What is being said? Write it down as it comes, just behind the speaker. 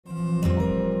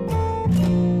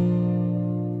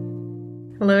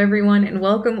Hello everyone and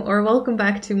welcome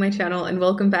back to my channel and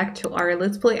welcome back to our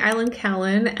Let's Play Island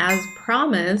Kalon. As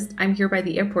promised, I'm here by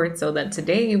the airport so that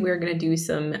today we're going to do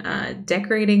some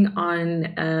decorating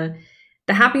on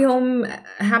the Happy Home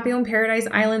Paradise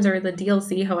Islands, or the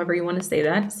DLC, however you want to say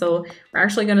that. So we're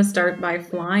actually going to start by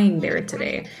flying there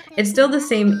today. It's still the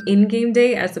same in-game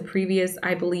day as the previous,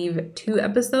 I believe, 2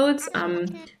 episodes.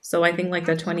 So I think like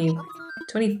the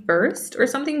 21st or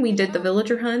something, we did the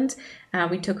villager hunt.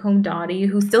 We took home Dottie,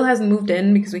 who still hasn't moved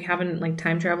in because we haven't like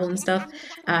time traveled and stuff.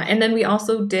 And then we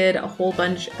also did a whole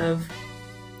bunch of,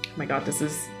 oh my god, this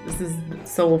is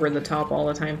so over the top all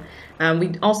the time.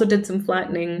 We also did some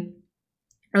flattening.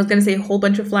 I was gonna say a whole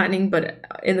bunch of flattening, but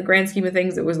in the grand scheme of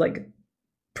things, it was like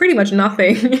pretty much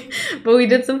nothing. But we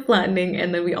did some flattening,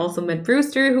 and then we also met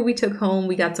Brewster, who we took home.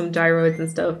 We got some gyroids and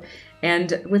stuff.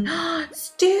 And with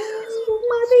Stu,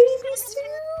 my baby Stu,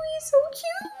 he's so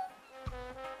cute.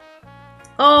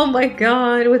 Oh my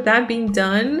god, with that being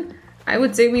done, I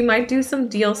would say we might do some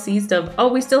DLC stuff. Oh,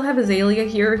 we still have Azalea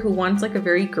here, who wants like a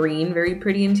very green, very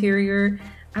pretty interior.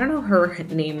 I don't know her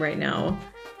name right now.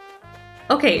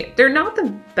 Okay, they're not the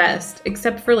best,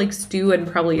 except for like Stu and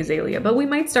probably Azalea, but we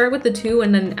might start with the 2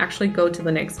 and then actually go to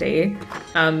the next day.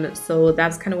 So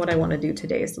that's kind of what I want to do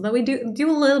today, so that we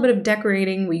do a little bit of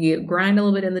decorating, we grind a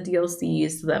little bit in the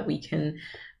DLCs so that we can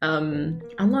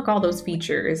unlock all those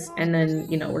features, and then,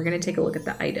 you know, we're going to take a look at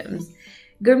the items.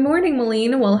 Good morning,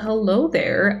 Malene. Well, hello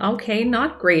there. Okay,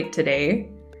 not great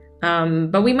today.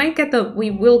 But we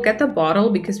will get the bottle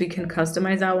because we can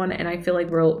customize that one, and I feel like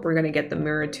we're gonna get the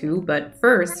mirror too. But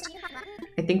first,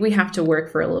 I think we have to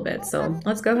work for a little bit, so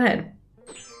let's go ahead.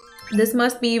 This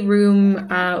must be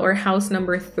room or house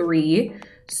number 3.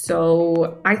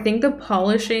 So I think the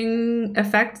polishing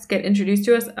effects get introduced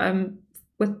to us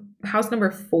with house number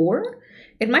 4.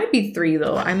 It might be 3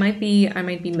 though. I might be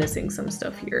missing some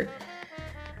stuff here.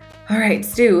 Alright,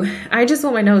 Stu, I just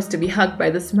want my nose to be hugged by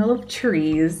the smell of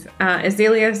trees.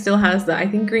 Azalea still has I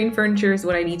think green furniture is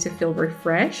what I need to feel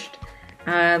refreshed.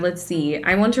 Let's see.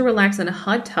 I want to relax in a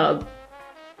hot tub.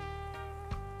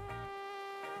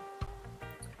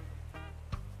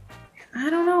 I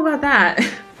don't know about that.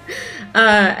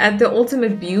 At the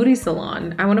Ultimate Beauty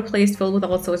Salon, I want a place filled with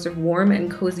all sorts of warm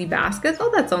and cozy baskets. Oh,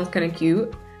 that sounds kind of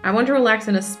cute. I want to relax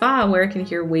in a spa where I can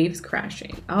hear waves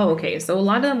crashing. Oh, okay. So a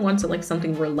lot of them want to like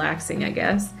something relaxing, I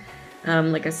guess.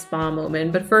 Like a spa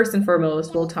moment. But first and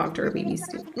foremost, we'll talk to our baby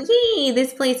Stu. Yay,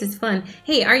 this place is fun.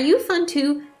 Hey, are you fun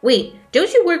too? Wait,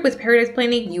 don't you work with Paradise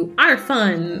Planning? You are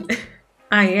fun.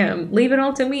 I am. Leave it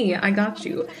all to me. I got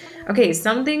you. Okay,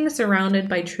 something surrounded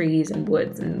by trees and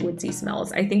woods and woodsy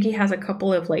smells. I think he has a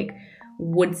couple of like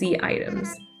woodsy items.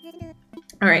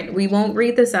 All right, we won't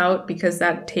read this out because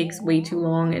that takes way too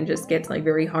long and just gets like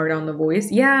very hard on the voice.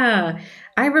 Yeah,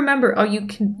 I remember. Oh, you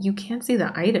can't see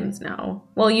the items now.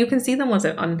 Well, you can see them once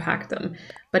I unpack them,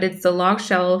 but it's the log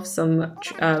shelf, some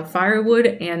firewood,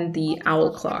 and the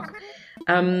owl clock.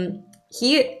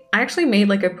 He actually made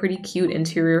like a pretty cute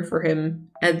interior for him,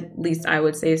 at least I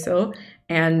would say so,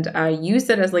 and used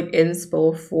it as like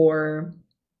inspo for.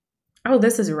 Oh,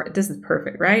 this is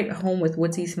perfect, right? Home with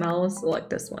woodsy smells, like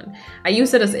this one. I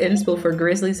used it as inspo for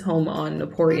Grizzly's home on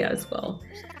Naporia as well.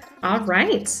 All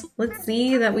right, let's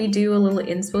see that we do a little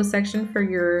inspo section for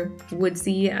your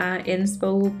woodsy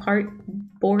inspo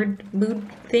board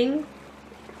mood thing.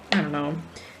 I don't know.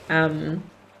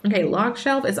 Okay, log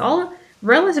shelf. It's all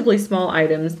relatively small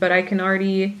items, but I can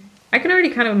already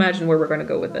kind of imagine where we're going to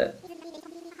go with it.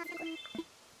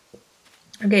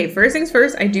 Okay, first things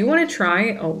first, I do want to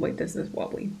try, oh wait, this is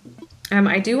wobbly.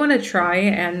 I do want to try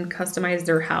and customize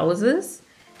their houses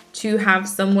to have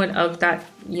somewhat of that,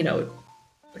 you know,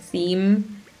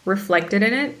 theme reflected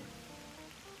in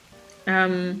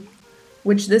it.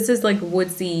 Which this is like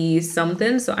woodsy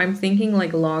something, so I'm thinking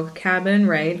like log cabin,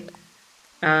 right?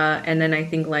 And then I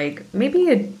think like,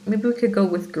 maybe we could go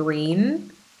with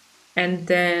green, and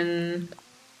then,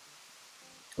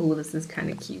 oh, this is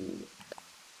kind of cute.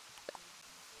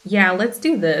 Yeah, let's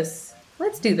do this.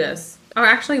 Let's do this. Oh,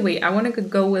 actually, wait. I want to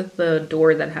go with the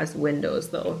door that has windows,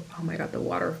 though. Oh my god, the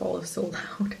waterfall is so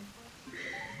loud.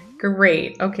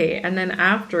 Great. Okay, and then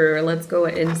after, let's go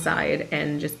inside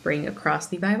and just bring a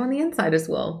crusty vibe on the inside as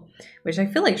well, which I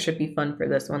feel like should be fun for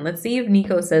this one. Let's see if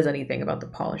Nico says anything about the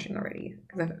polishing already.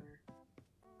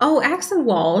 Oh, accent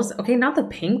walls. Okay, not the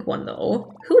pink one,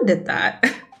 though. Who did that?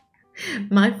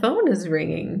 My phone is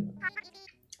ringing.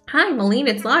 Hi, Malene,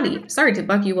 it's Lottie. Sorry to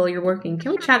bug you while you're working.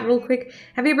 Can we chat real quick?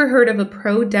 Have you ever heard of a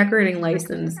pro decorating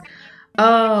license?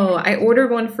 Oh, I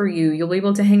ordered one for you. You'll be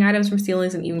able to hang items from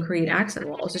ceilings and even create accent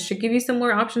walls. This should give you some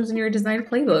more options in your design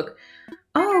playbook.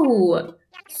 Oh,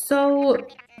 so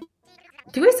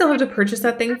Do I still have to purchase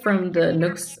that thing from the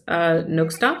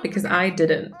Nook stop? Because I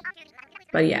didn't.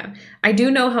 But yeah, I do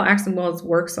know how accent walls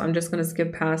work, so I'm just going to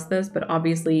skip past this. But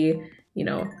obviously, you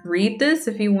know, read this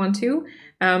if you want to.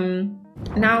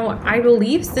 Now, I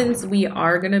believe since we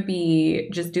are going to be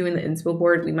just doing the inspo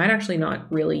board, we might actually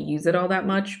not really use it all that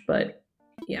much. But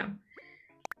yeah.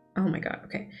 Oh my god,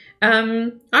 okay.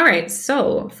 All right,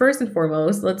 so first and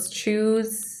foremost, let's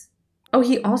choose... Oh,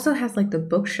 he also has like the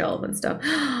bookshelf and stuff.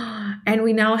 And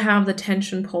we now have the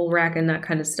tension pole rack and that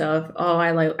kind of stuff. Oh,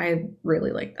 I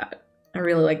really like that. I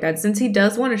really like that. Since he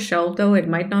does want a shelf though, it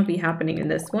might not be happening in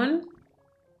this one.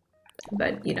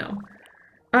 But, you know.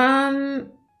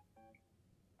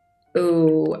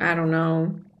 Oh, I don't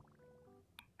know.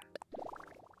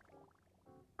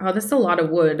 Oh, this is a lot of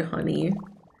wood, honey.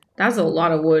 That's a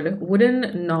lot of wood.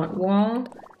 Wooden knot wall.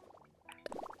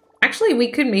 Actually, we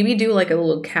could maybe do like a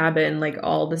little cabin, like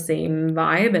all the same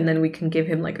vibe, and then we can give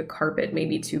him like a carpet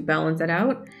maybe to balance it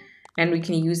out. And we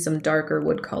can use some darker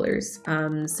wood colors.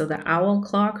 So the owl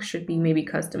clock should be maybe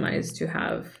customized to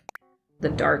have the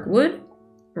dark wood.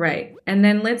 Right. And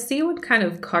then let's see what kind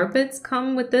of carpets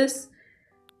come with this.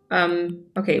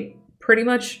 Okay, pretty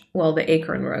much, well, the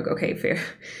acorn rug. Okay, fair.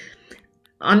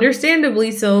 Understandably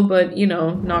so, but you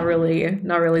know, not really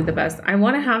the best. I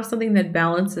want to have something that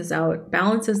balances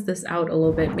this out a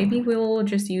little bit. Maybe we'll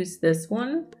just use this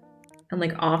one and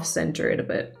like off-center it a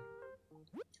bit.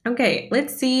 Okay,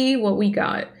 let's see what we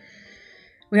got.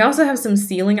 We also have some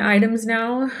ceiling items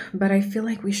now, but I feel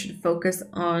like we should focus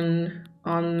on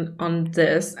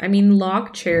this. I mean,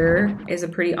 lock chair is a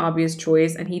pretty obvious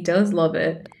choice, and he does love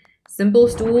it. Simple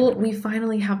stool, we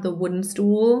finally have the wooden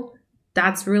stool.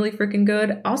 That's really freaking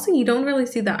good. Also, you don't really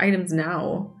see the items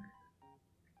now.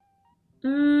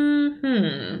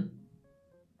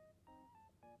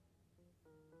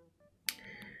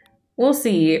 We'll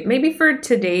see. Maybe for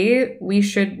today, we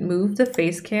should move the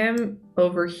face cam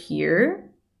over here.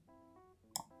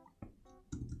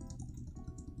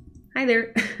 Hi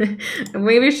there.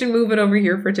 Maybe we should move it over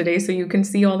here for today so you can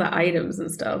see all the items and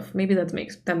stuff. Maybe that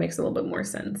makes a little bit more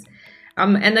sense.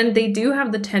 And then they do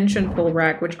have the tension pole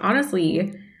rack, which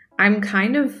honestly, I'm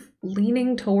kind of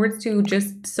leaning towards to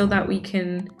just so that we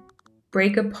can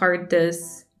break apart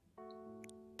this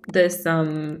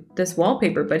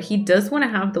wallpaper, but he does want to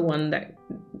have the one that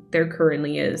there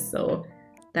currently is, so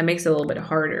that makes it a little bit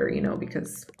harder, you know,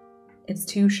 because it's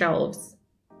 2 shelves.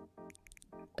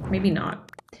 Maybe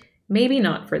not. Maybe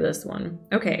not for this one.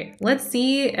 Okay, let's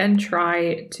see and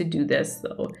try to do this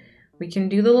though. We can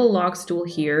do the little log stool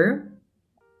here.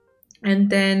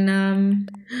 And then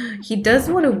he does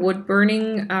want a wood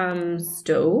burning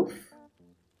stove,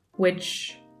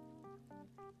 which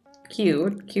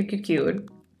cute.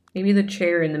 Maybe the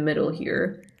chair in the middle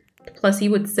here. Plus he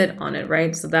would sit on it,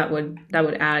 right? So that would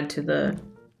add to the...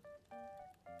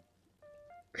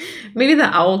 Maybe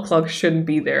the owl clock shouldn't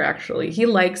be there actually. He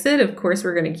likes it. Of course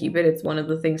we're going to keep it. It's one of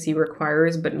the things he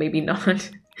requires, but maybe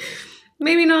not.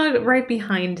 Maybe not right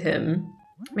behind him.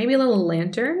 Maybe a little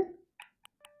lantern.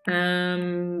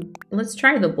 Let's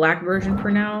try the black version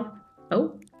for now.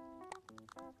 Oh.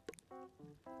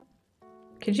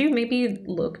 Could you maybe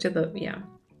look to the... yeah.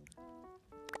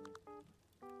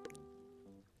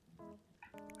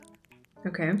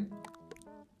 Okay.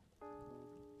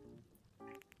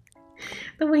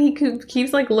 The way he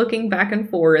keeps like looking back and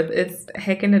forth, it's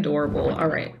heckin' adorable. All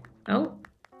right. Oh.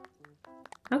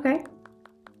 Okay.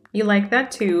 You like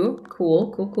that too.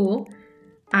 Cool.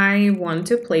 I want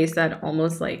to place that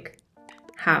almost like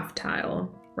half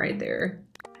tile right there.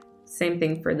 Same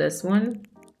thing for this one.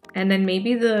 And then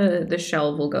maybe the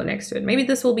shelf will go next to it. Maybe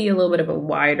this will be a little bit of a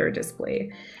wider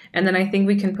display. And then I think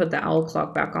we can put the owl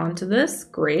clock back onto this.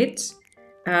 Great.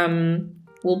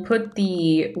 We'll put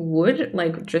the wood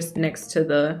like just next to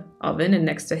the oven and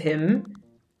next to him.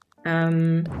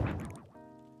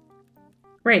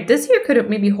 Right, this here could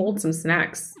maybe hold some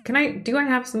snacks. Do I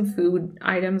have some food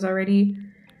items already?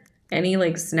 Any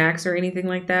like snacks or anything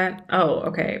like that? Oh,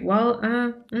 okay. Well,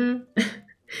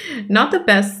 not the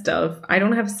best stuff. I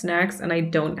don't have snacks and I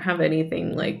don't have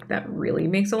anything like that really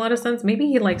makes a lot of sense. Maybe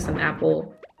he likes an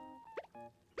apple.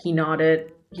 He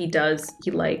nodded. He does.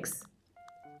 He likes.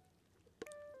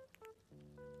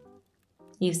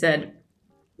 He said,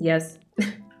 yes.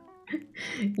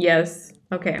 Yes.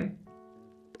 Okay.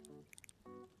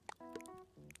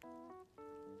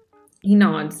 He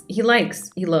nods. He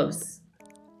likes. He loves.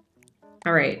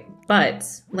 All right, but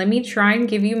let me try and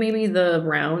give you maybe the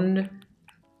round.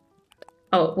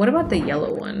 Oh, what about the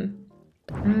yellow one?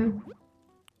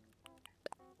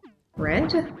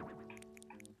 Red?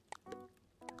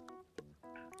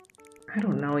 I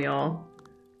don't know, y'all.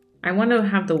 I want to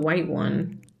have the white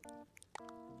one.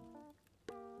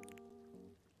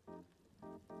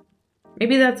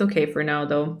 Maybe that's okay for now,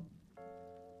 though.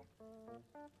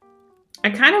 I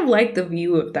kind of like the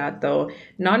view of that, though.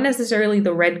 Not necessarily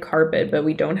the red carpet, but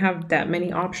we don't have that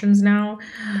many options now.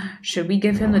 Should we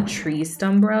give him the tree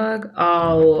stump rug?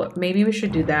 Oh, maybe we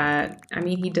should do that. I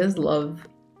mean, he does love...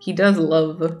 He does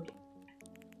love...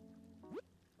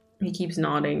 He keeps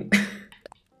nodding.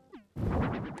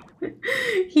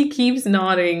 He keeps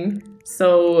nodding.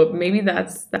 So maybe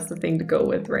that's the thing to go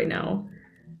with right now.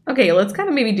 Okay, let's kind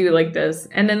of maybe do it like this,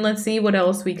 and then let's see what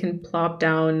else we can plop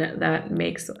down that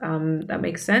makes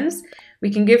sense.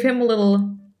 We can give him a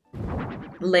little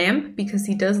lamp because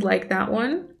he does like that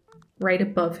one, right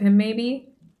above him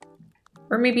maybe,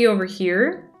 or maybe over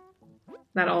here.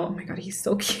 That all. Oh my god, he's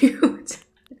so cute.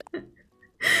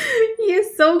 He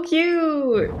is so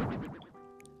cute.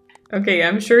 Okay,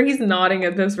 I'm sure he's nodding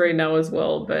at this right now as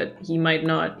well, but he might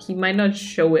not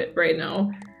show it right now.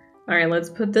 All right, let's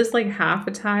put this like half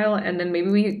a tile, and then maybe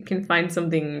we can find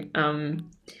something,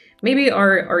 maybe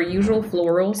our usual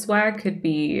floral swag could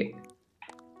be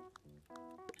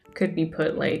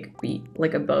put like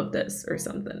above this or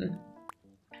something.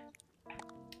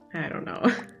 I don't know.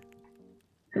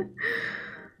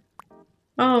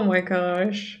 Oh my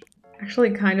gosh.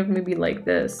 Actually kind of maybe like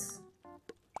this.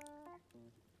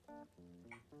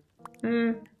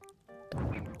 Maybe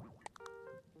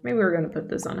we're gonna put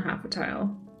this on half a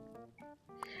tile.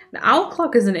 The owl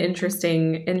clock is an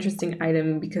interesting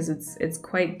item because it's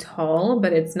quite tall,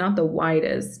 but it's not the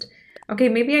widest. Okay,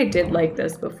 maybe I did like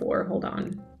this before. Hold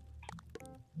on.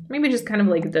 Maybe just kind of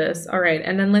like this. All right,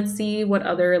 and then let's see what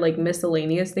other like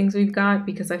miscellaneous things we've got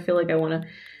because I feel like I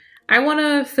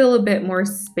wanna fill a bit more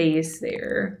space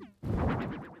there.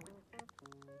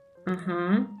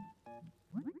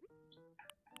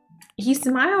 He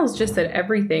smiles just at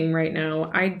everything right now.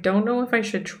 I don't know if I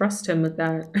should trust him with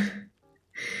that.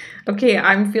 Okay,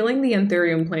 I'm feeling the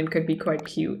Anthurium plant could be quite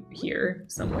cute here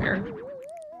somewhere.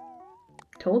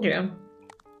 Told you.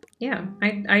 Yeah,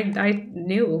 I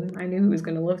knew he was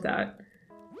gonna love that.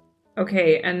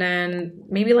 Okay, and then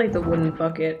maybe like the wooden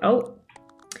bucket. Oh,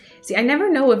 see, I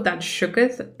never know if that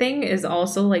shooketh thing is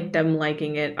also like them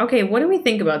liking it. Okay, what do we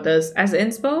think about this as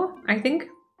inspo? I think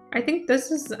this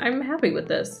is. I'm happy with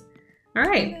this. All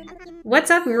right,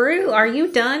 what's up, Maru? Are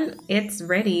you done? It's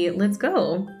ready. Let's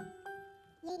go.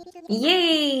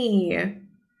 Yay!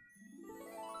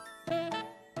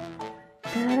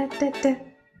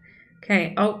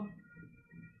 Okay, oh.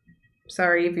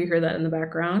 Sorry if you hear that in the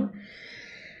background.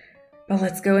 But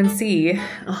let's go and see.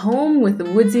 A home with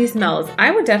woodsy smells.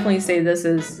 I would definitely say this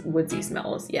is woodsy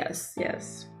smells. Yes,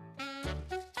 yes.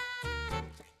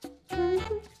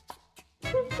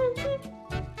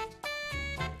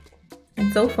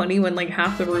 It's so funny when like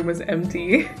half the room is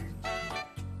empty.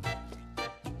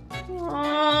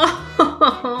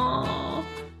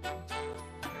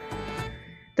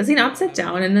 Does he not sit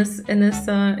down in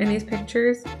these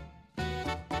pictures?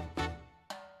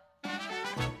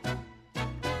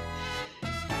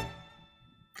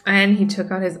 And he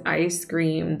took out his ice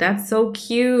cream. That's so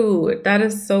cute. That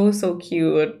is so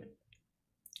cute.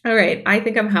 All right, I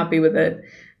think I'm happy with it.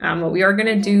 We are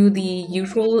gonna do the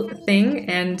usual thing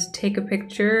and take a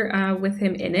picture with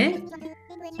him in it.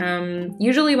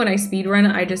 Usually when I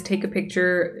speedrun, I just take a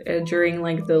picture during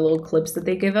like the little clips that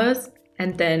they give us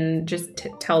and then just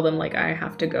tell them like I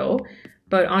have to go.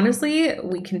 But honestly,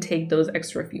 we can take those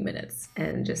extra few minutes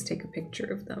and just take a picture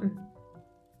of them.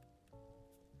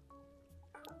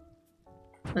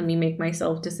 Let me make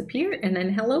myself disappear and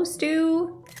then hello,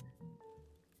 Stu.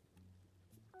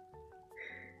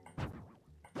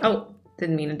 Oh,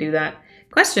 didn't mean to do that.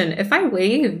 Question, if I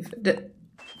wave,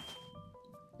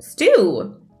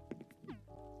 Stu!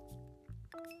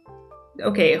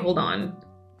 Okay, hold on.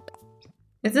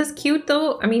 Is this cute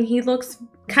though? I mean, he looks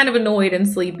kind of annoyed and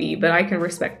sleepy, but I can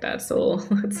respect that, so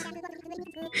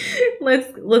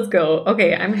let's go.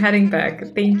 Okay, I'm heading back.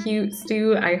 Thank you,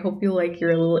 Stu. I hope you like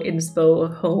your little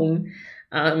inspo home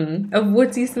of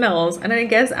woodsy smells. And I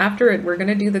guess after it, we're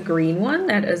gonna do the green one,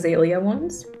 that azalea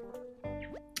ones.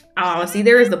 Oh, see,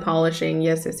 there is the polishing.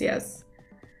 Yes, yes, yes.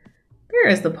 There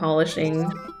is the polishing.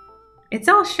 It's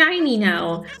all shiny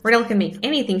now. Riddle can make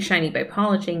anything shiny by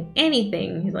polishing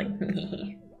anything. He's like,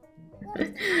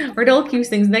 Riddle keeps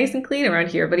things nice and clean around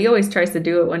here, but he always tries to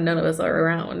do it when none of us are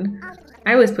around.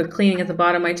 I always put cleaning at the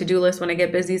bottom of my to-do list when I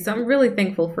get busy, so I'm really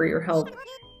thankful for your help.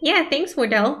 Yeah, thanks,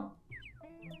 Riddle.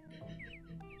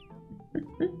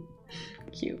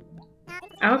 Cute.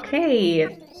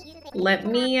 Okay. Let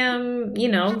me, you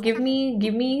know, give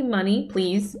me money,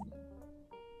 please.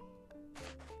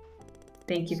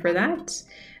 Thank you for that.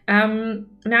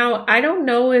 Now, I don't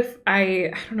know if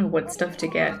I don't know what stuff to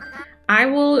get. I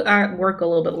will work a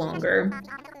little bit longer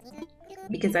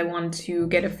because I want to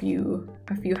get a few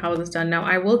houses done. Now,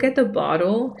 I will get a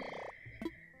bottle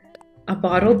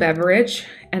beverage,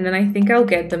 and then I think I'll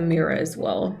get the mirror as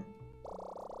well.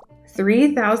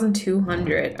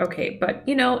 3,200. Okay, but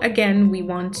you know, again, we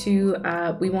want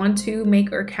to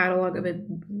make our catalog a bit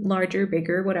larger,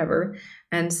 bigger, whatever.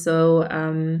 And so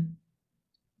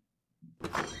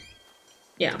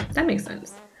yeah, that makes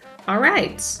sense. All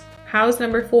right. House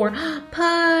number 4.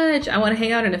 Pudge! I want to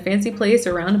hang out in a fancy place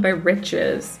surrounded by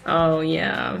riches. Oh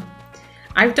yeah.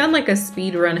 I've done like a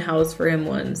speed run house for him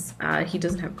once. He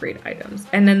doesn't have great items.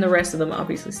 And then the rest of them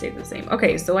obviously stayed the same.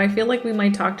 Okay, so I feel like we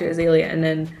might talk to Azalea and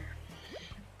then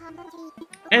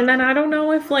I don't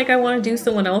know if like I want to do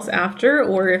someone else after,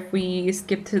 or if we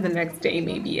skip to the next day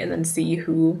maybe and then see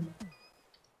who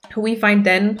we find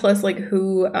then, plus like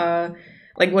who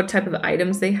like what type of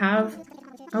items they have.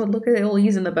 Oh, look at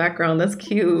Elise in the background. That's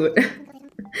cute.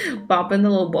 Bopping the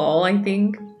little ball, I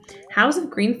think. House of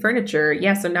green furniture.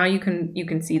 Yeah, so now you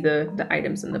can see the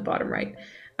items in the bottom right.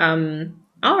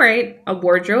 All right, a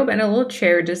wardrobe and a little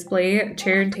chair display,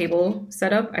 chair and table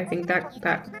setup. I think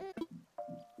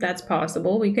that's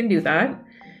possible. We can do that.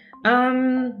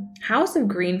 House of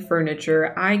green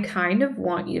furniture. I kind of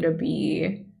want you to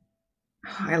be.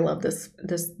 Oh, I love this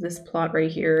plot right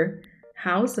here.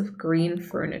 House of green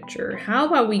furniture. How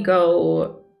about we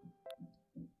go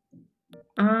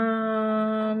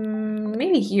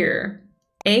maybe here.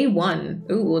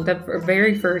 A1. Ooh, the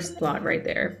very first plot right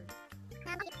there.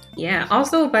 Yeah,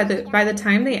 also by the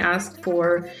time they ask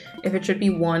for if it should be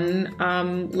 1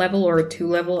 level or 2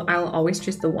 level, I'll always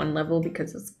choose the 1 level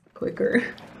because it's quicker.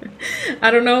 I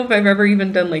don't know if I've ever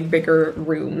even done like bigger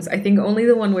rooms. I think only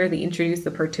the one where they introduce the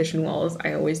partition walls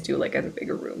I always do like as a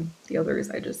bigger room. The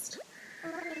others I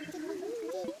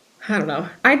don't know.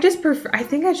 I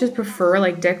think I just prefer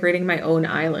like decorating my own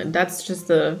island. I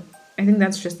think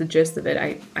that's just the gist of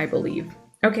it, I believe.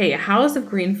 Okay, house of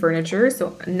green furniture.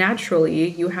 So naturally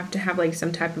you have to have like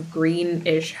some type of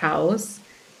greenish house.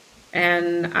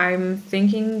 And I'm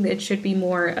thinking it should be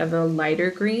more of a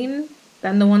lighter green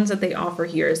than the ones that they offer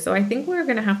here. So I think we're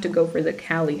gonna have to go for the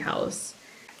Cali house.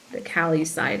 The Cali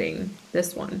siding,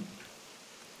 this one.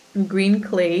 Green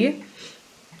clay.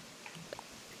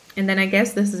 And then I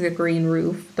guess this is a green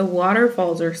roof. The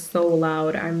waterfalls are so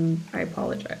loud. I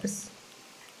apologize.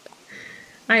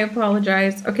 I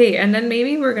apologize. Okay, and then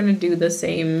maybe we're gonna do the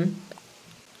same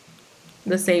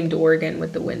door again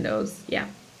with the windows. Yeah,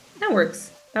 that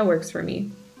works. That works for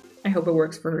me. I hope it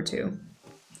works for her too.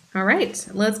 All right,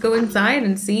 let's go inside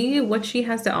and see what she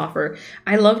has to offer.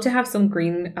 I love to have some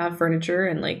green furniture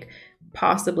and like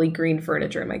possibly green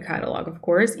furniture in my catalog, of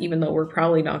course, even though we're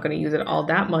probably not going to use it all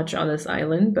that much on this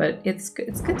island, but it's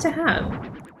good to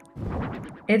have.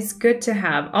 It's good to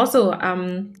have. Also,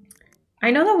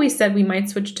 I know that we said we might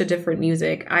switch to different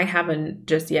music. I haven't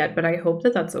just yet, but I hope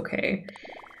that that's okay.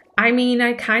 I mean,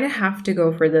 I kind of have to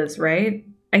go for this, right?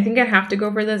 I think I have to go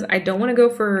for this. I don't want to go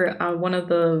for one of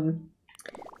the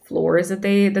floors that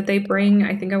they bring.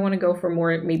 I think I want to go for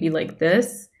more maybe like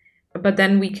this. But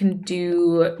then we can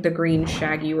do the green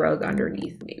shaggy rug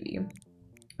underneath, maybe.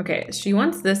 Okay, she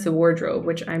wants this wardrobe,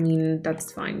 which, I mean,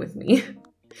 that's fine with me.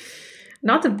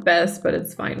 Not the best, but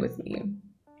it's fine with me.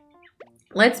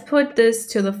 Let's put this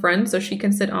to the front so she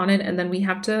can sit on it, and then we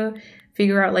have to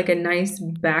figure out, like, a nice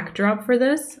backdrop for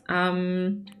this.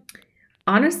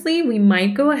 Honestly, we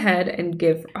might go ahead and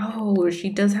give... Oh, she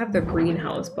does have the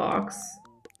greenhouse box,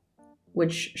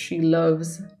 which she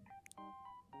loves.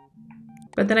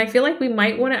 But then I feel like we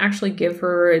might want to actually give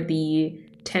her the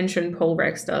tension pole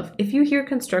rec stuff. If you hear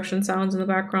construction sounds in the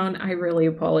background, I really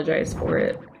apologize for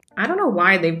it. I don't know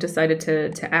why they've decided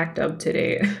to act up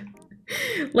today.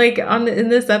 Like in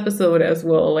this episode as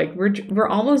well. Like we're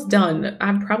almost done.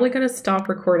 I'm probably gonna stop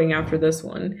recording after this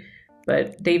one,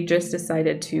 but they've just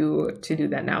decided to do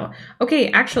that now.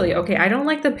 Okay, actually, okay, I don't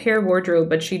like the pear wardrobe,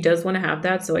 but she does want to have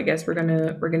that, so I guess we're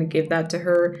gonna give that to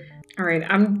her. All right,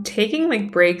 I'm taking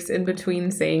like breaks in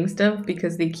between saying stuff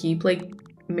because they keep like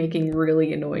making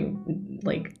really annoying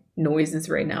like noises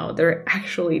right now. They're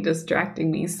actually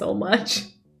distracting me so much.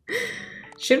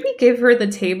 Should we give her the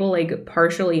table like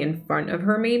partially in front of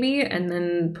her maybe and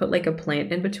then put like a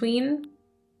plant in between?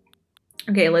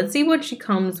 Okay, let's see what she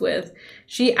comes with.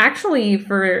 She actually,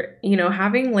 for, you know,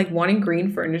 having like wanting green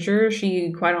furniture,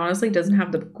 she quite honestly doesn't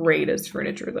have the greatest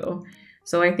furniture though.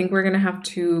 So I think we're gonna have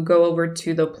to go over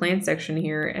to the plant section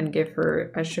here and give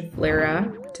her a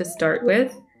schefflera to start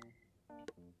with.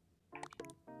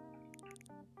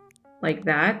 Like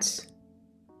that.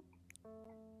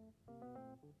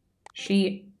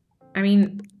 I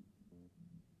mean,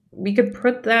 we could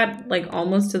put that like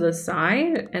almost to the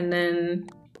side and then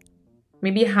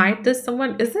maybe hide this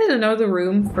somewhat. Is there another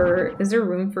room for, is there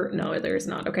room for, no, there's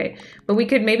not. Okay, but we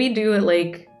could maybe do it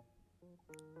like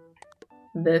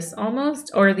this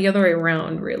almost, or the other way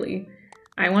around, really.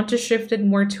 I want to shift it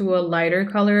more to a lighter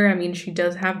color. I mean, she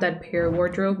does have that pear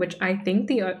wardrobe, which I think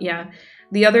yeah,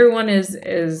 the other one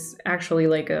is actually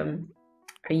like a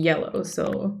yellow.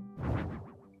 So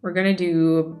we're gonna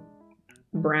do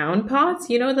brown pots.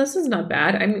 You know, this is not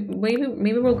bad. I mean,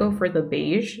 maybe we'll go for the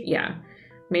beige. Yeah,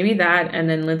 maybe that, and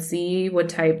then let's see what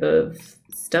type of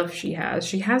stuff she has.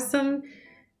 She has some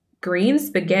green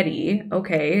spaghetti.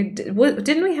 Okay,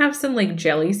 didn't we have some like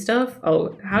jelly stuff?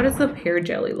 Oh, how does the pear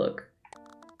jelly look?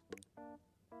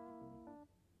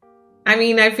 I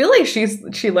mean, I feel like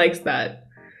she likes that.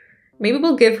 Maybe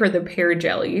we'll give her the pear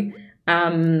jelly.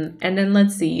 And then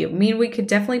let's see. I mean, we could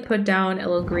definitely put down a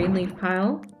little green leaf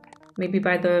pile. Maybe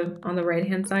on the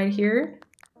right-hand side here.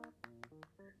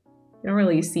 You don't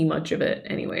really see much of it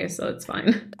anyway, so it's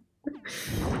fine.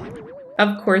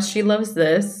 Of course, she loves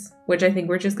this, which I think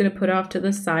we're just gonna put off to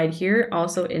the side here,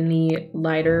 also in the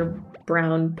lighter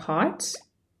brown pot.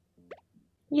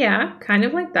 Yeah, kind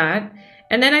of like that.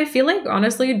 And then I feel like,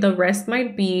 honestly, the rest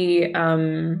might be,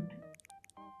 can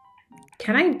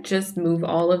I just move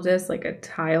all of this like a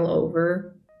tile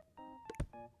over?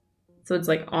 So it's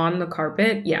like on the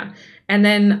carpet? Yeah. And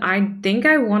then I think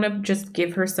I want to just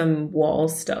give her some wall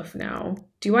stuff now.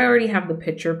 Do I already have the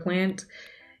pitcher plant?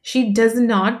 She does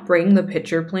not bring the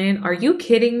pitcher plant. Are you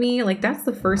kidding me? Like, that's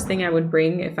the first thing I would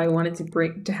bring if I wanted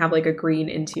to have like a green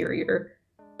interior.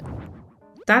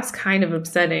 That's kind of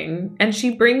upsetting. And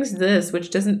she brings this, which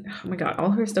doesn't, oh my god,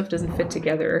 all her stuff doesn't fit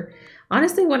together.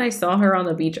 Honestly, when I saw her on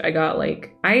the beach, I got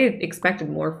like, I expected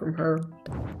more from her.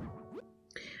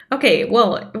 Okay,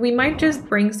 well, we might just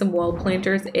bring some wall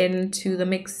planters into the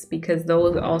mix because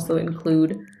those also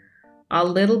include a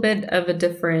little bit of a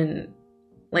different,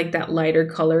 like that lighter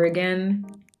color again.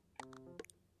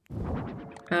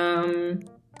 I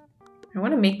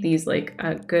want to make these like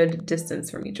a good distance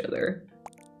from each other.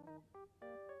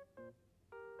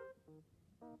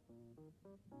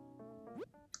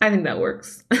 I think that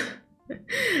works.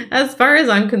 As far as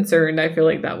I'm concerned, I feel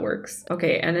like that works.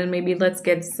 Okay, and then maybe let's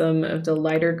get some of the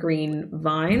lighter green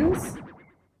vines.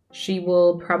 She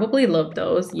will probably love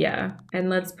those, yeah. And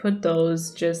let's put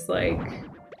those just like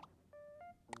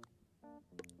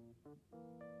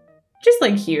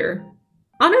here.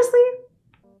 Honestly,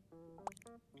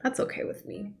 that's okay with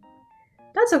me.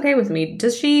 That's okay with me.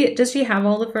 Does she have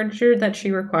all the furniture that she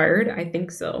required? I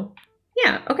think so.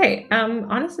 Yeah, okay.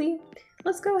 Honestly,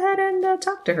 let's go ahead and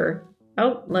talk to her.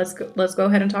 Oh, let's go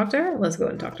ahead and talk to her. Let's go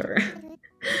and talk to her.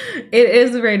 It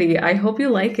is ready. I hope you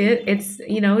like it. It's,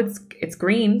 you know, it's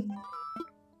green.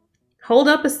 Hold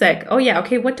up a sec. Oh yeah,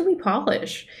 okay, what do we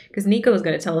polish? Because Nico is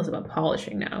going to tell us about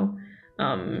polishing now.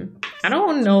 I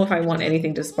don't know if I want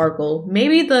anything to sparkle.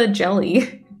 Maybe the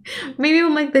jelly. Maybe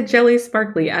we'll make the jelly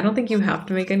sparkly. I don't think you have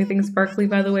to make anything sparkly,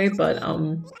 by the way, but I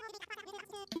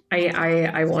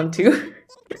want to.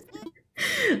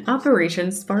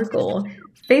 Operation Sparkle.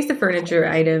 Face the furniture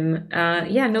item.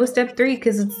 Yeah, no step 3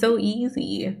 because it's so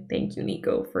easy. Thank you,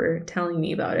 Nico, for telling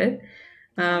me about it.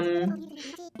 Yeah,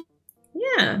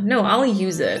 no, I'll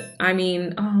use it. I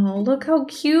mean, oh, look how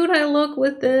cute I look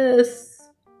with this.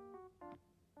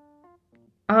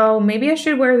 Oh, maybe I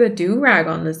should wear the do-rag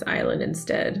on this island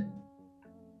instead.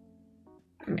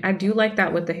 I do like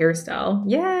that with the hairstyle.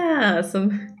 Yeah,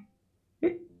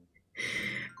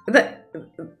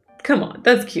 come on,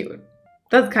 that's cute.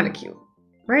 That's kind of cute,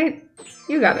 right?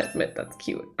 You gotta admit that's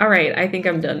cute. All right, I think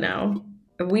I'm done now.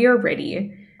 We are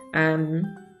ready.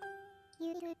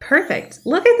 Perfect.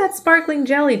 Look at that sparkling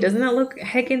jelly. Doesn't that look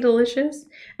heckin' delicious?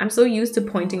 I'm so used to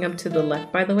pointing up to the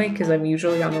left, by the way, because I'm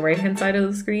usually on the right-hand side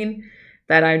of the screen,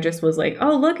 that I just was like,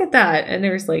 oh, look at that. And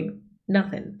there's like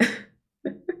nothing.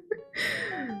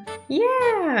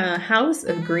 Yeah, house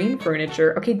of green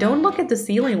furniture. Okay, don't look at the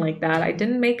ceiling like that. I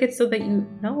didn't make it so that you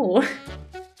know.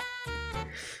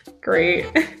 Great.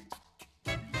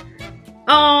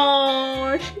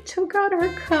 Oh, she took out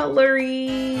her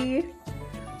cutlery.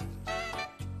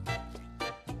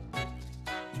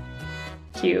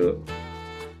 Cute.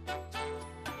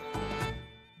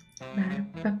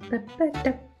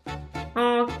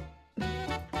 Oh,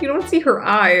 you don't see her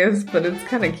eyes, but it's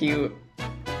kind of cute.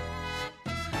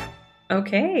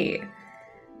 Okay,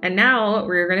 and now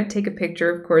we're gonna take a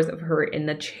picture, of course, of her in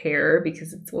the chair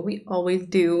because it's what we always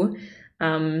do.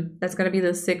 That's gonna be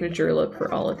the signature look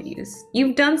for all of these.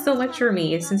 You've done so much for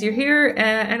me since you're here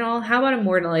and all. How about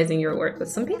immortalizing your work with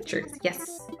some pictures?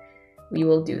 Yes. We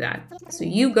will do that. So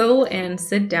you go and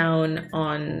sit down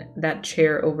on that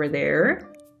chair over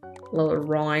there. Little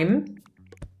rhyme.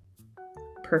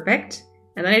 Perfect.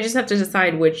 And then I just have to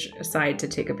decide which side to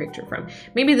take a picture from.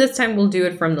 Maybe this time we'll do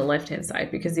it from the left-hand side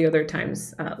because the other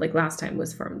times, like last time,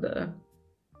 was from the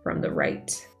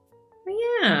right. But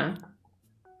yeah.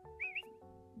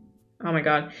 Oh my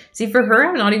god. See, for her,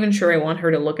 I'm not even sure I want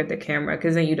her to look at the camera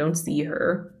because then you don't see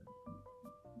her.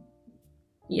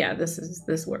 Yeah,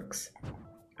 this works.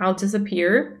 I'll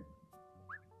disappear.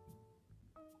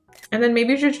 And then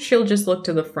maybe she'll just look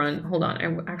to the front. Hold on,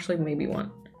 I actually maybe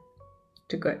want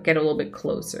to get a little bit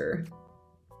closer.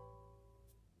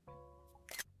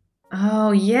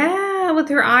 Oh yeah, with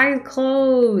her eyes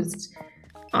closed.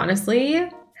 Honestly,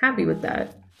 happy with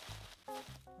that.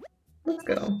 Let's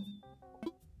go.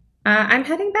 I'm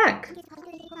heading back.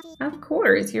 Of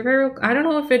course, you're very... I don't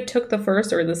know if it took the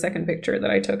first or the second picture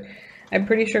that I took. I'm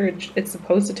pretty sure it's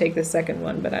supposed to take the second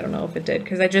one, but I don't know if it did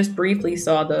because I just briefly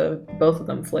saw both of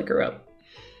them flicker up.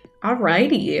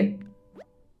 Alrighty.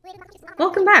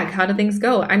 Welcome back. How did things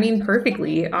go? I mean,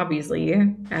 perfectly, obviously.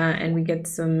 And we get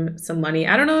some money.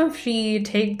 I don't know if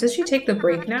does she take the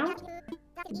break now?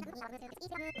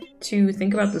 To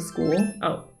think about the school?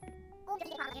 Oh.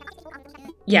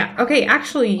 Yeah, okay,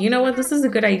 actually, you know what? This is a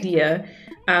good idea.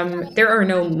 There are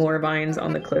no more vines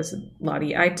on the cliffs,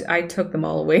 Lottie. I took them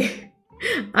all away.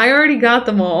 I already got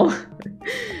them all.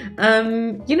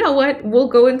 You know what? We'll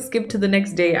go and skip to the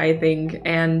next day, I think,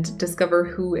 and discover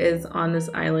who is on this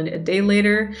island a day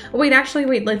later. Oh, wait, actually,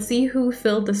 wait, let's see who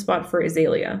filled the spot for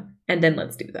Azalea, and then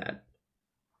let's do that.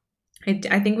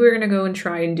 I think we're gonna go and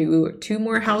try and do 2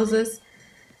 more houses.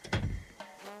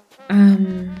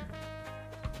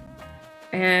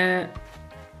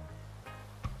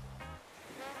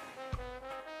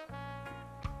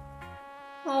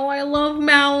 Oh, I love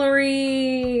Mallory!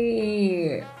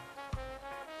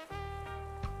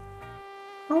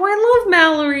 Oh, I love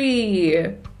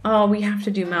Mallory! Oh, we have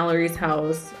to do Mallory's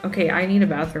house. Okay, I need a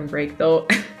bathroom break though.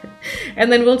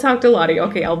 And then we'll talk to Lottie.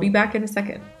 Okay, I'll be back in a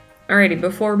second. Alrighty,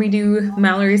 before we do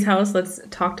Mallory's house, let's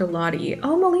talk to Lottie.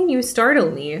 Oh, Malene, you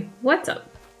startled me. What's up?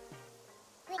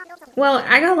 Well,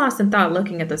 I got lost in thought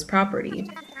looking at this property.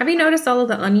 Have you noticed all of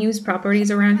the unused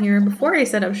properties around here? Before I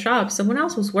set up shop, someone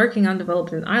else was working on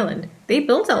developing an island. They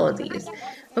built all of these.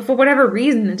 But for whatever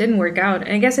reason, it didn't work out,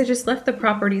 and I guess I just left the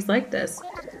properties like this.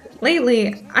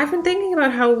 Lately, I've been thinking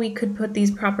about how we could put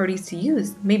these properties to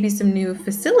use. Maybe some new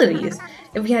facilities.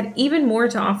 If we had even more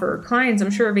to offer our clients,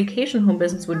 I'm sure our vacation home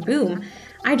business would boom.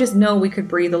 I just know we could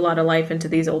breathe a lot of life into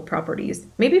these old properties.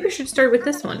 Maybe we should start with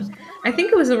this one. I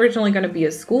think it was originally going to be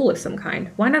a school of some kind.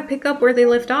 Why not pick up where they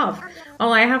left off?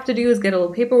 All I have to do is get a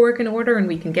little paperwork in order and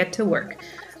we can get to work.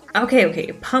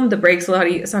 Okay, pump the brakes,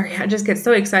 Lottie. Sorry, I just get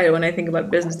so excited when I think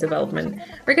about business development.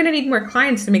 We're going to need more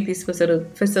clients to make these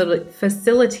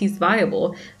facilities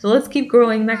viable, so let's keep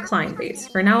growing that client base.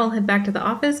 For now, I'll head back to the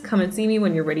office. Come and see me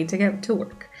when you're ready to get to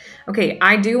work. Okay,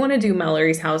 I do want to do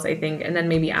Mallory's house, I think, and then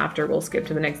maybe after we'll skip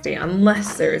to the next day,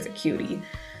 unless there is a cutie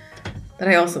that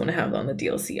I also want to have on the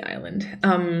DLC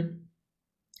island.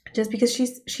 Just because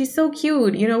she's so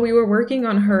cute. You know, we were working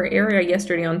on her area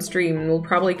yesterday on stream, and we'll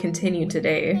probably continue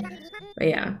today. But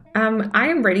yeah, I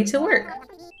am ready to work.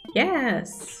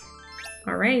 Yes.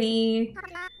 Alrighty.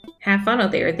 Have fun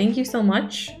out there. Thank you so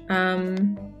much.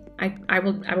 I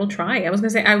will try. I was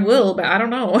gonna say I will, but I don't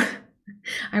know.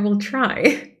 I will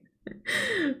try.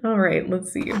 Alright,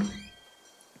 let's see.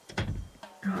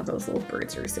 Oh, those little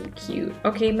birds are so cute.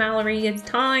 Okay, Mallory, it's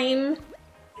time.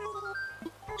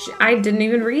 I didn't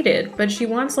even read it, but she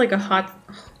wants like a hot...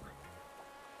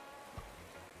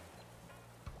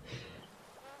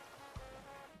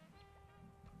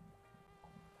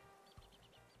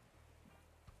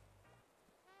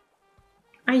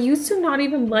 I used to not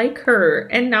even like her,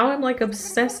 and now I'm like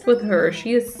obsessed with her.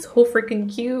 She is so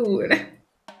freaking cute.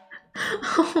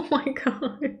 Oh my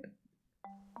god.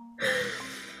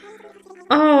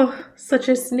 Oh, such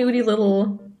a snooty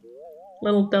little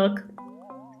duck.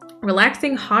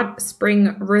 Relaxing hot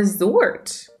spring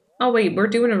resort. Oh wait, we're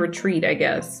doing a retreat, I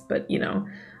guess, but you know.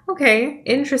 Okay,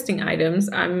 interesting items.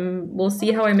 We'll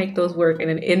see how I make those work in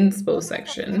an inspo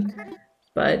section,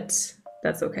 but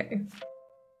that's okay.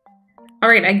 All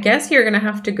right, I guess you're gonna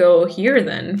have to go here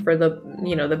then for the,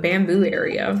 you know, the bamboo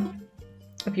area.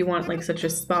 If you want like such a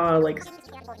spa, like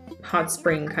hot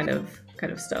spring kind of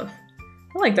stuff.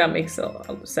 I like that makes a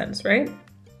sense, right?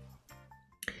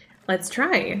 Let's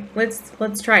try.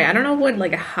 Let's try. I don't know what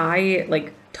like high,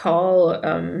 like tall,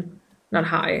 not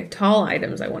high, tall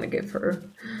items I want to give her.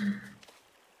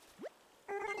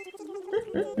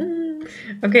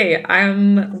 Okay,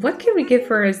 what can we give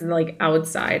her as like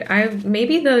outside?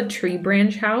 Maybe the tree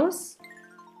branch house.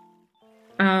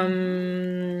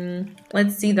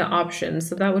 Let's see the options.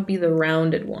 So that would be the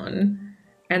rounded one.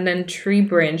 And then tree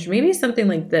branch, maybe something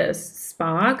like this.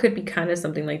 Spa could be kind of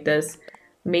something like this.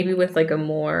 Maybe with like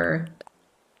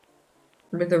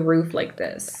with a roof like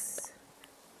this.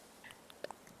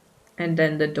 And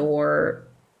then the door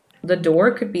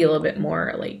could be a little bit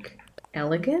more like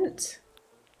elegant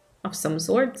of some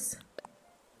sorts.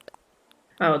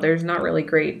 Oh, there's not really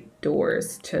great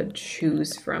doors to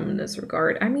choose from in this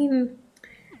regard. I mean,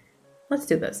 let's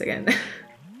do this again.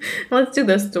 Let's do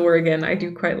this door again. I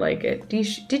do quite like it.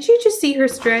 Did you just see her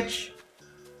stretch?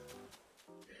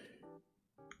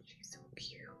 She's so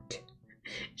cute.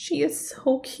 She is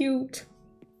so cute.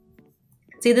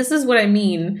 See, this is what I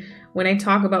mean when I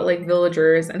talk about like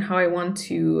villagers and how I want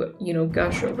to, you know,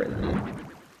 gush over them.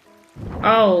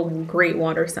 Oh, great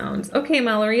water sounds. Okay,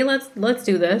 Mallory, let's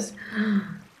do this.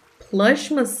 Plush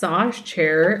massage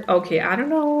chair. Okay, I don't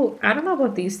know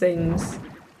about these things.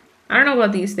 I don't know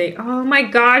about these things. Oh my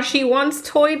gosh, she wants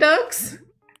toy ducks.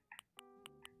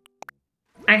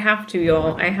 I have to,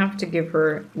 y'all. I have to give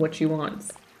her what she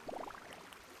wants.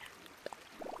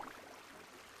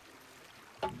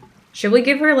 Should we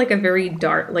give her like a very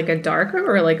dark, like a darker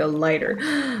or like a lighter?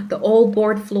 The old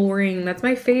board flooring. That's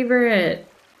my favorite.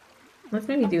 Let's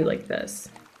maybe do like this.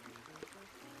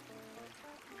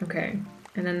 Okay.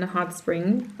 And then the hot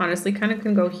spring, honestly, kind of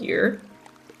can go here.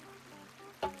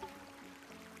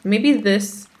 Maybe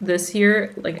this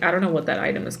here, like, I don't know what that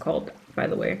item is called, by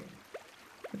the way.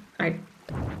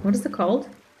 What is it called?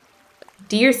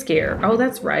 Deer scare. Oh,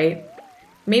 that's right.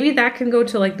 Maybe that can go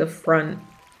to like the front,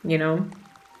 you know?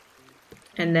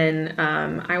 And then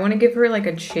I want to give her like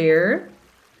a chair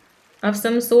of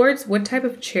some sorts. What type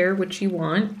of chair would she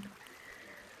want?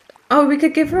 Oh, we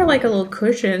could give her like a little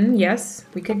cushion. Yes,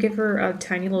 we could give her a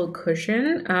tiny little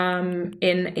cushion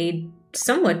in a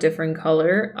somewhat different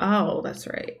color. Oh, that's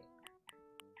right.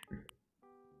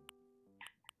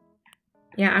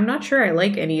 Yeah, I'm not sure I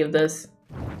like any of this.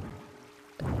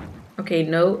 Okay,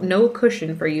 no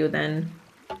cushion for you then.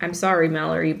 I'm sorry,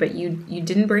 Mallory, but you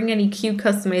didn't bring any cute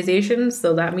customizations,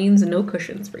 so that means no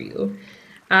cushions for you.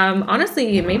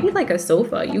 Honestly, maybe like a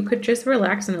sofa. You could just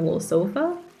relax in a little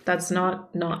sofa. That's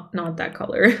not that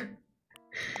color.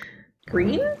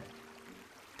 Green?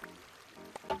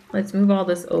 Let's move all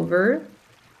this over.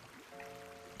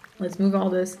 Let's move all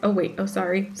this. Oh wait, oh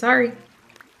sorry.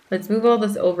 Let's move all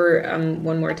this over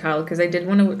one more tile because I did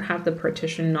want to have the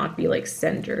partition not be like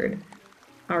centered.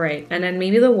 All right, and then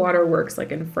maybe the waterworks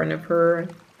like in front of her,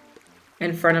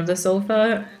 in front of the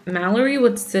sofa. Mallory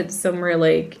would sit somewhere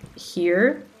like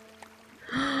here.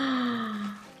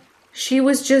 She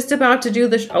was just about to do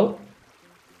the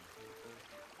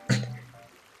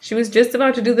she was just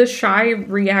about to do the shy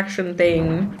reaction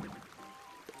thing.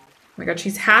 Oh my god,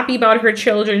 she's happy about her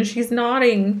children. She's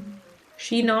nodding.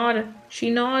 She nod.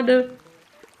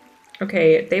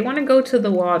 Okay, they want to go to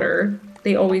the water.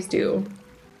 They always do.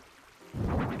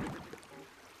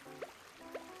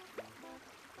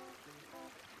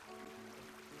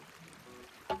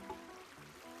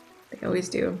 They always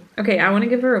do. Okay, I want to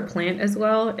give her a plant as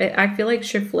well. I feel like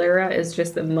Schiflera is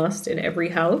just a must in every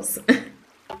house.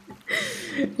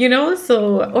 You know,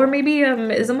 so, or maybe,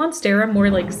 is a Monstera more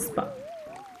like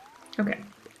Okay,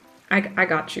 I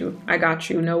got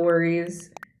you. No worries.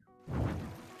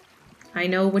 I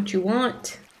know what you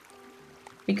want.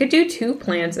 We could do 2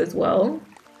 plants as well,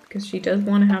 because she does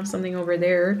want to have something over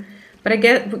there. But I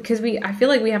get, because I feel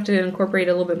like we have to incorporate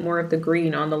a little bit more of the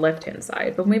green on the left-hand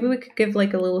side. But maybe we could give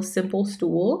like a little simple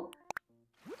stool.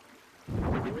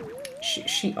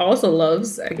 She also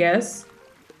loves, I guess.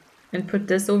 And put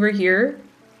this over here.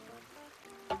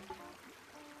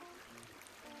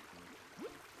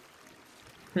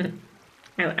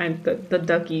 The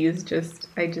ducky is just,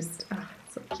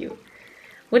 so cute.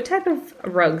 What type of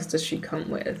rugs does she come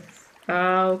with?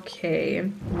 Okay,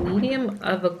 medium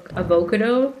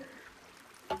avocado.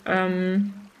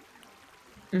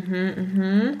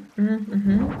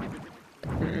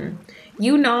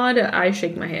 You nod, I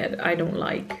shake my head. I don't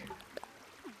like.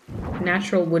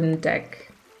 Natural wooden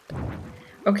deck.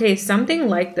 Okay, something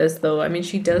like this though. I mean,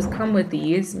 she does come with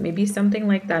these. Maybe something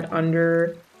like that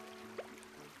under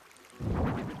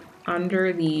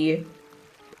the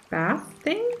bath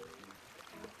thing?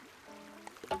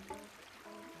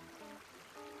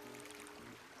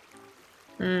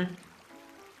 I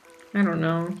don't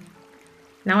know.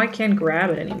 Now I can't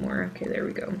grab it anymore. Okay, there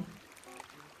we go.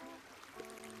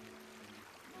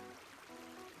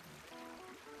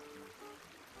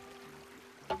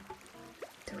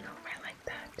 Don't know if I like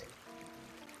that.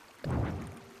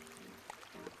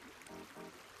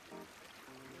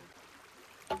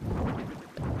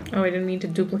 Oh, I didn't mean to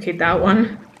duplicate that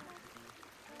one.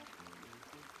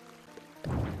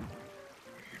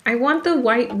 I want the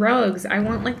white rugs. I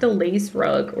want like the lace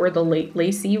rug or the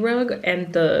lacy rug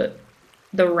and the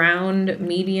round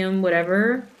medium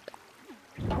whatever.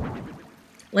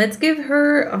 Let's give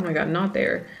her, oh my god, not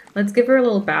there. Let's give her a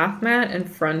little bath mat in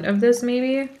front of this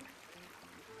maybe.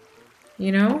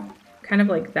 You know? Kind of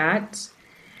like that.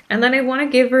 And then I want to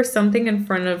give her something in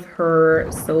front of her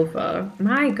sofa.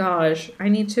 My gosh, I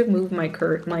need to move my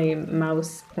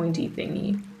mouse pointy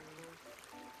thingy.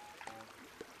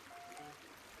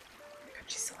 God,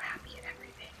 she's so happy at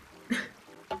everything.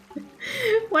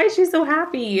 Why is she so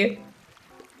happy?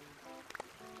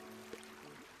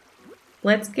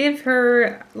 Let's give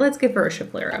her a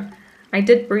Shiplera. I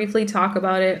did briefly talk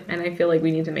about it, and I feel like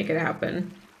we need to make it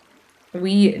happen.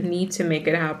 We need to make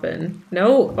it happen.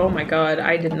 No, oh my god,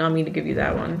 I did not mean to give you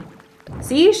that one.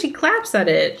 See, she claps at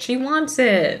it. She wants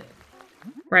it.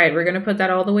 Right, we're gonna put that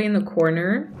all the way in the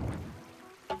corner.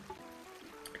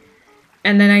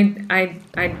 And then I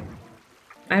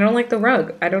don't like the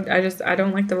rug. I don't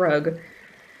like the rug.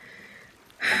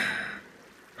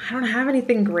 I don't have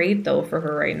anything great though for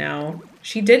her right now.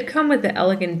 She did come with the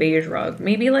elegant beige rug.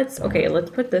 Maybe let's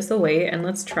put this away and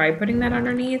let's try putting that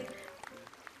underneath.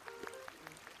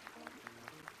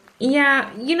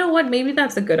 Yeah, you know what? Maybe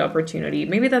that's a good opportunity.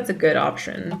 Maybe that's a good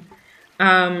option.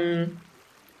 Okay,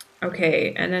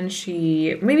 and then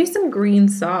maybe some green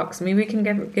socks. Maybe we can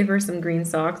give her some green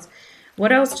socks.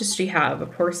 What else does she have? A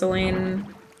porcelain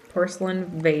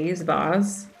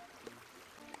vase.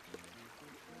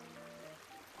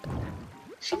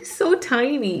 She's so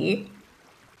tiny.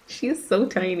 She's so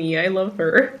tiny. I love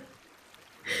her.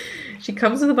 She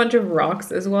comes with a bunch of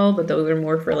rocks as well, but those are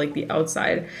more for like the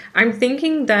outside. I'm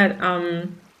thinking that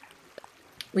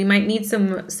we might need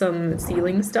some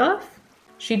ceiling stuff.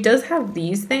 She does have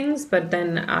these things, but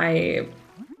then I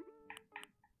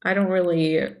don't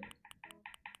really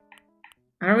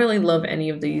love any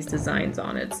of these designs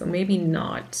on it, so maybe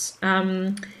not.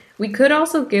 We could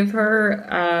also give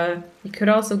her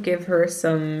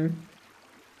some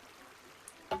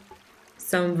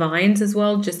vines as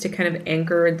well, just to kind of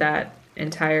anchor that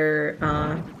entire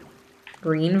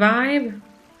green vibe.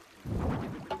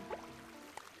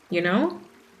 You know?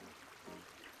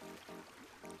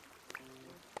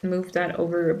 Move that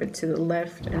over a bit to the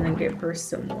left and then give her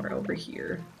some more over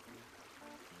here.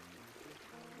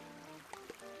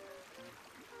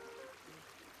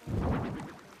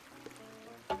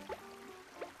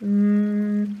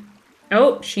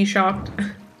 Oh, she's shocked.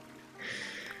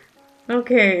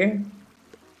 Okay.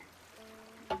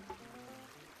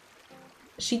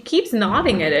 She keeps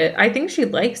nodding at it. I think she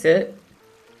likes it.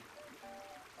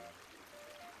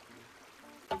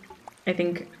 I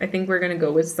think we're gonna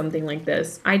go with something like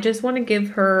this. I just want to give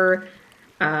her,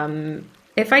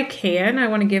 if I can, I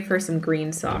want to give her some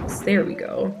green socks. There we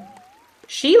go.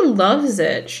 She loves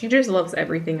it. She just loves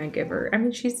everything I give her. I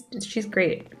mean, she's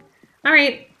great. All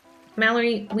right,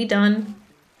 Mallory, we done.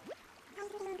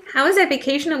 How is that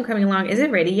vacation home coming along? Is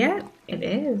it ready yet? It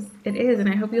is. It is, and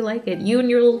I hope you like it. You and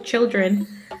your little children.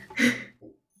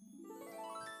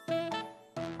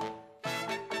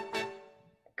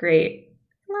 Great.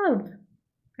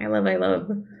 I love.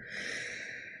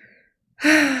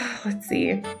 Let's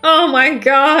see. Oh my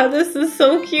god, this is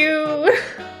so cute.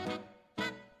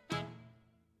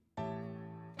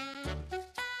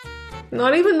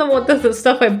 Not even the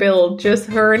stuff I build, just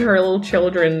her and her little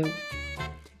children.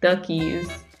 Duckies.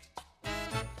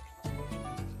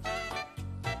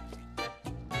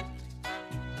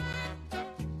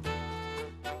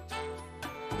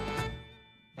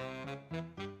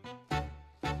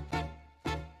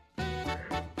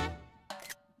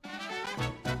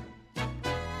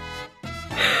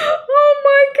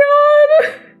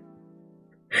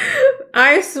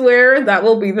 I swear that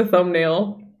will be the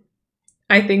thumbnail.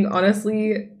 I think,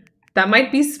 honestly, that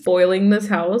might be spoiling this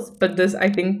house, but I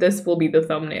think this will be the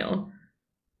thumbnail.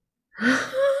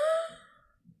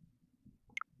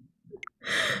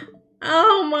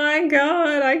 Oh my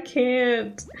god, I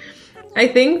can't. I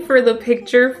think for the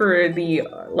picture, for the,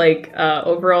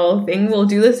 overall thing, we'll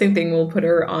do the same thing. We'll put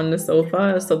her on the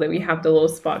sofa so that we have the little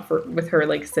spot with her,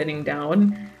 like, sitting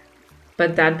down.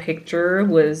 But that picture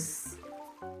was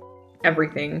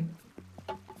everything.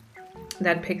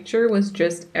 That picture was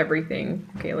just everything.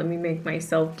 Okay, let me make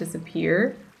myself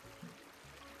disappear.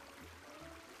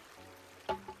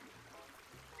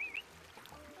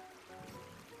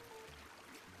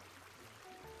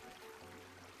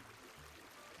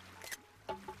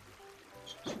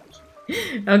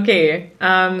 Okay,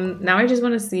 now I just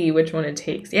want to see which one it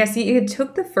takes. Yeah, see, it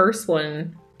took the first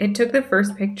one. It took the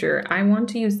first picture. I want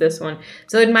to use this one.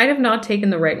 So it might have not taken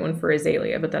the right one for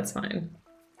Azalea, but that's fine.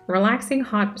 Relaxing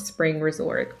hot spring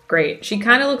resort. Great. She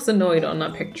kind of looks annoyed on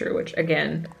that picture, which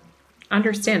again,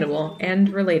 understandable and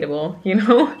relatable, you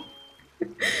know?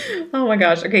 Oh my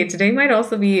gosh. Okay, today might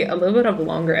also be a little bit of a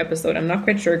longer episode. I'm not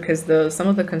quite sure because some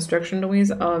of the construction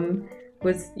noise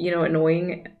was, you know,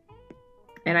 annoying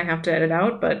and I have to edit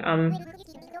out, but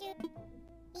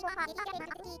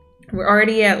we're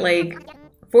already at like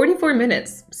 44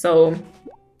 minutes. So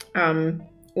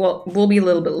well, we'll be a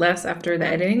little bit less after the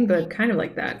editing, but kind of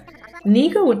like that.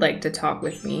 Nico would like to talk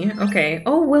with me. Okay.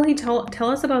 Oh, will he tell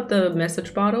us about the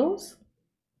message bottles?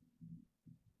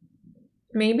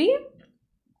 Maybe?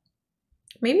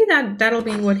 Maybe that'll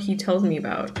be what he tells me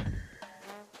about.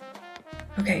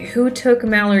 Okay, who took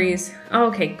Mallory's? Oh,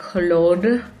 okay,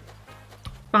 Claude.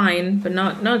 Fine, but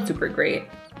not super great.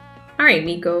 Alright,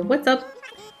 Nico, what's up?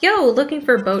 Yo, looking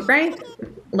for a boat ride?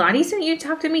 Lottie sent you to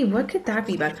talk to me? What could that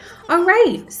be about?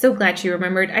 Alright, so glad she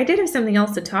remembered. I did have something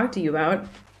else to talk to you about.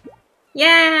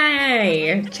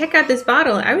 Yay! Check out this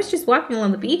bottle. I was just walking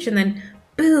along the beach and then,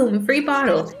 boom, free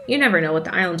bottle. You never know what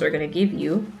the islands are gonna give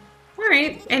you.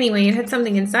 Alright, anyway, it had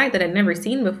something inside that I'd never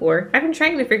seen before. I've been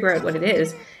trying to figure out what it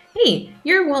is. Hey,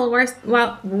 you're a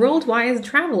world-wise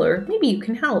traveler. Maybe you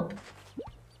can help.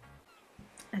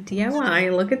 A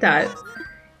DIY, look at that.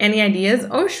 Any ideas?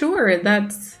 Oh, sure,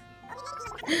 that's...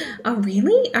 Oh,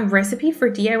 really? A recipe for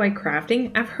DIY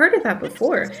crafting? I've heard of that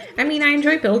before. I mean, I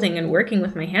enjoy building and working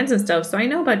with my hands and stuff, so I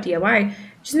know about DIY.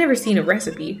 Just never seen a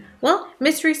recipe. Well,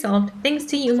 mystery solved. Thanks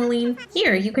to you, Malene.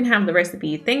 Here, you can have the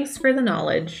recipe. Thanks for the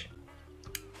knowledge.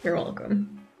 You're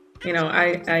welcome. You know,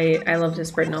 I love to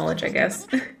spread knowledge, I guess.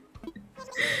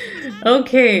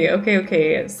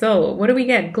 Okay. So, what do we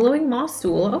get? Glowing moss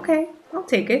stool. Okay, I'll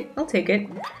take it.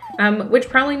 Which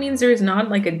probably means there's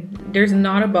not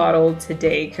a bottle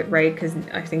today, right? Because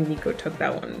I think Nico took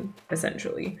that one,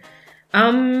 essentially.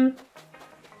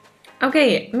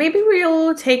 Okay, maybe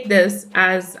we'll take this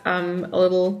as a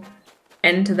little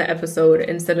end to the episode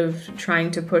instead of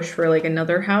trying to push for like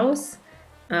another house.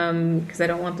 Because I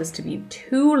don't want this to be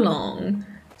too long.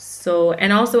 So,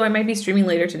 and also I might be streaming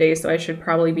later today, so I should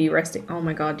probably be resting. Oh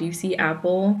my god, do you see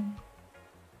Apple?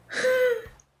 I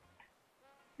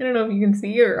don't know if you can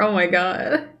see her. Oh my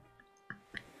god.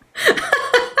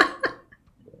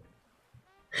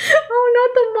 Oh,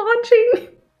 not the munching.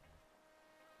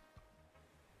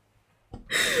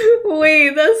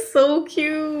 Wait, that's so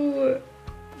cute.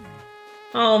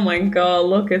 Oh my god,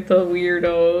 look at the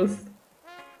weirdos.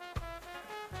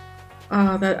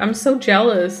 Oh, I'm so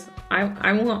jealous.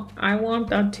 I want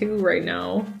that too right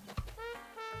now.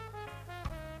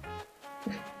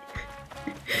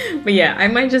 But yeah, I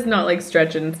might just not like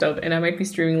stretch it and stuff, and I might be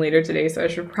streaming later today, so I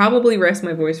should probably rest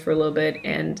my voice for a little bit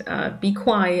and be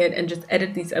quiet and just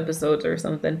edit these episodes or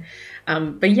something.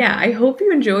 But yeah, I hope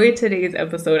you enjoyed today's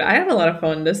episode. I had a lot of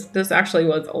fun. This actually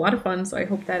was a lot of fun, so I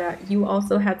hope that you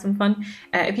also had some fun.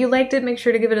 If you liked it, make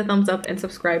sure to give it a thumbs up and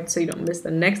subscribe so you don't miss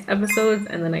the next episodes,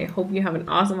 and then I hope you have an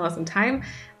awesome time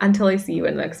until I see you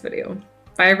in the next video.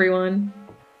 Bye everyone!